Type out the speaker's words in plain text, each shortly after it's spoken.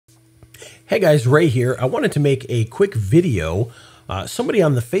Hey guys, Ray here. I wanted to make a quick video. Somebody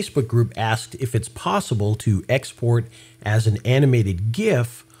on the Facebook group asked if it's possible to export as an animated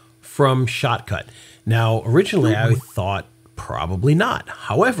GIF from Shotcut. Now, originally I thought probably not.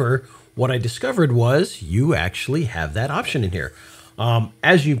 However, what I discovered was you actually have that option in here.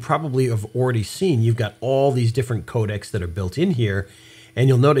 As you probably have already seen, you've got all these different codecs that are built in here, and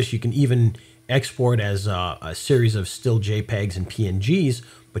you'll notice you can even export as a series of still JPEGs and PNGs,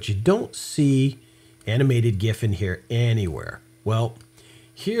 but you don't see animated GIF in here anywhere. Well,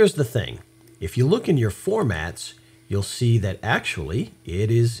 here's the thing. If you look in your formats, you'll see that actually it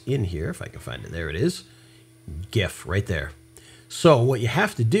is in here. If I can find it, there it is. GIF right there. So what you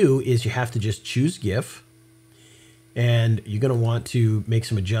have to do is you have to just choose GIF, and you're going to want to make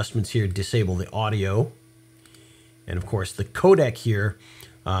some adjustments here, disable the audio. And of course the codec here,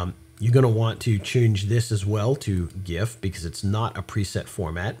 you're going to want to change this as well to GIF because it's not a preset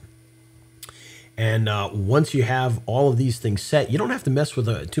format. And once you have all of these things set, you don't have to mess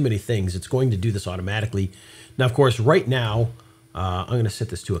with too many things. It's going to do this automatically. Now, of course, right now, I'm going to set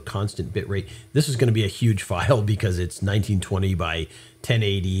this to a constant bit rate. This is going to be a huge file because it's 1920 by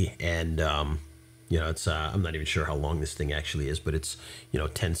 1080. And, you know, it's I'm not even sure how long this thing actually is, but it's,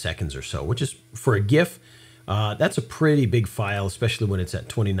 10 seconds or so, which is for a GIF. That's a pretty big file, especially when it's at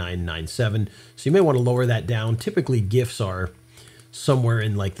 2997. So you may want to lower that down. Typically, GIFs are somewhere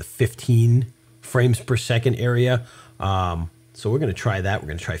in like the 15 frames per second area. So we're going to try that. We're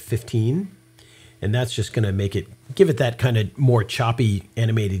going to try 15. And that's just going to give it that kind of more choppy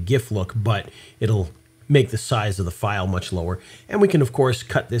animated GIF look, but it'll make the size of the file much lower. And we can, of course,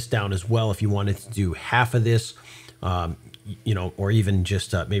 cut this down as well if you wanted to do half of this, or even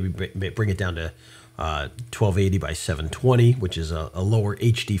just maybe bring it down to 1280 by 720, which is a lower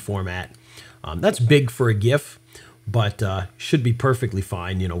HD format. That's big for a GIF, but should be perfectly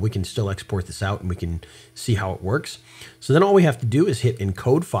fine. We can still export this out and we can see how it works. So then all we have to do is hit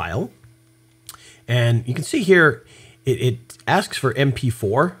encode file. And you can see here, it asks for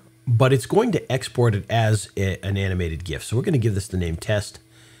MP4, but it's going to export it as an animated GIF. So we're going to give this the name test.gif,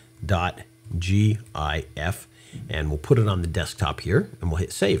 and we'll put it on the desktop here, and we'll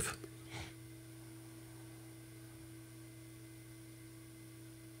hit save.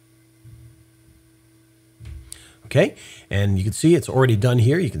 Okay, and you can see it's already done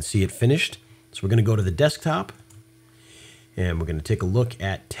here. You can see it finished. So we're going to go to the desktop, and we're going to take a look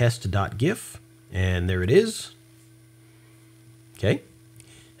at test.gif, and there it is. Okay,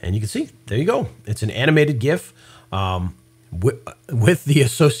 and you can see, there you go. It's an animated GIF with the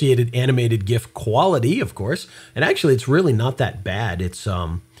associated animated GIF quality, of course. And actually, it's really not that bad. It's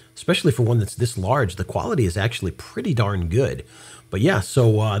especially for one that's this large, the quality is actually pretty darn good. But yeah,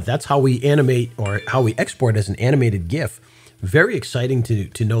 so that's how we animate, or how we export as an animated GIF. Very exciting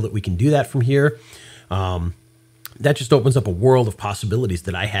to know that we can do that from here. That just opens up a world of possibilities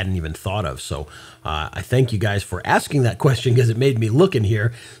that I hadn't even thought of. So I thank you guys for asking that question because it made me look in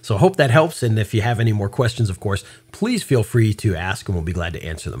here. So I hope that helps. And if you have any more questions, of course, please feel free to ask and we'll be glad to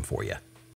answer them for you.